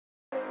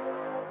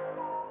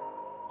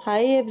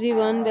Hi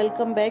everyone,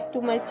 welcome back to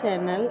my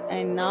channel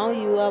and now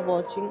you are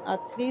watching a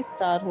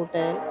 3-star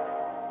hotel.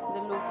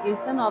 The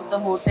location of the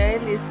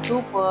hotel is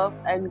superb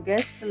and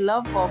guests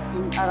love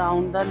walking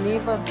around the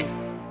neighborhood.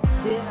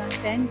 There are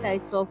 10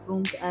 types of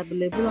rooms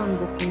available on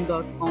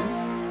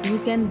booking.com. You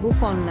can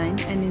book online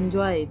and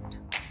enjoy it.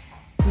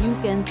 You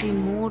can see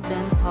more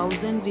than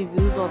 1000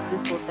 reviews of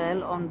this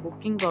hotel on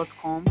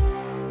booking.com.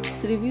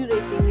 Its review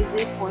rating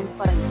is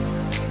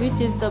 8.5,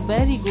 which is the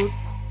very good.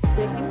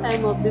 Check-in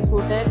time of this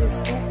hotel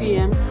is 2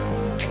 p.m.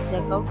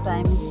 Check-out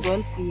time is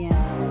 12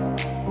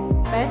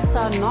 p.m. Pets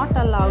are not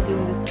allowed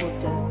in this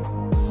hotel.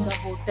 The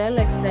hotel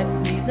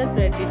accepts major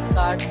credit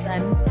cards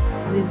and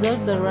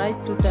reserves the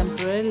right to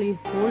temporarily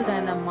hold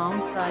an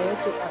amount prior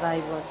to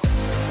arrival.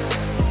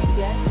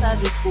 Guests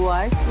are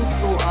required to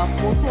show a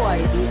photo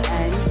ID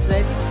and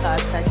credit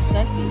cards at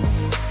check-in.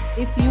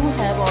 If you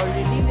have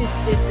already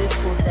visited this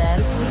hotel,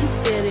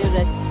 please share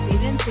your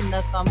experience in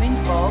the comment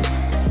box.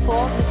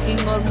 For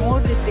booking or more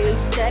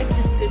details, check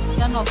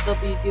description of the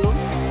video.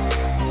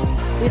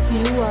 If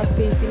you are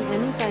facing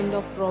any kind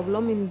of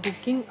problem in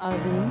booking a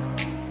room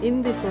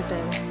in this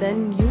hotel,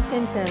 then you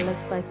can tell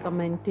us by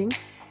commenting.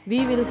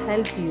 We will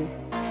help you.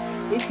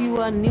 If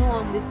you are new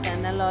on this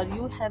channel or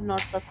you have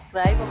not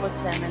subscribed our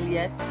channel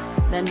yet,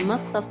 then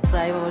must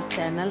subscribe our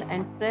channel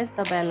and press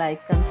the bell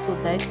icon so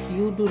that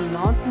you do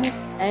not miss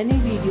any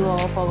video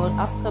of our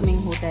upcoming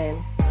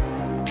hotel.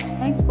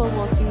 Thanks for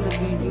watching the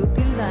video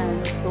till the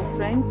end. So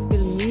friends,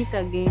 will meet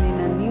again in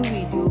a new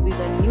video with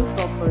a new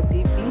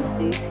property. Be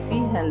safe, be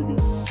healthy.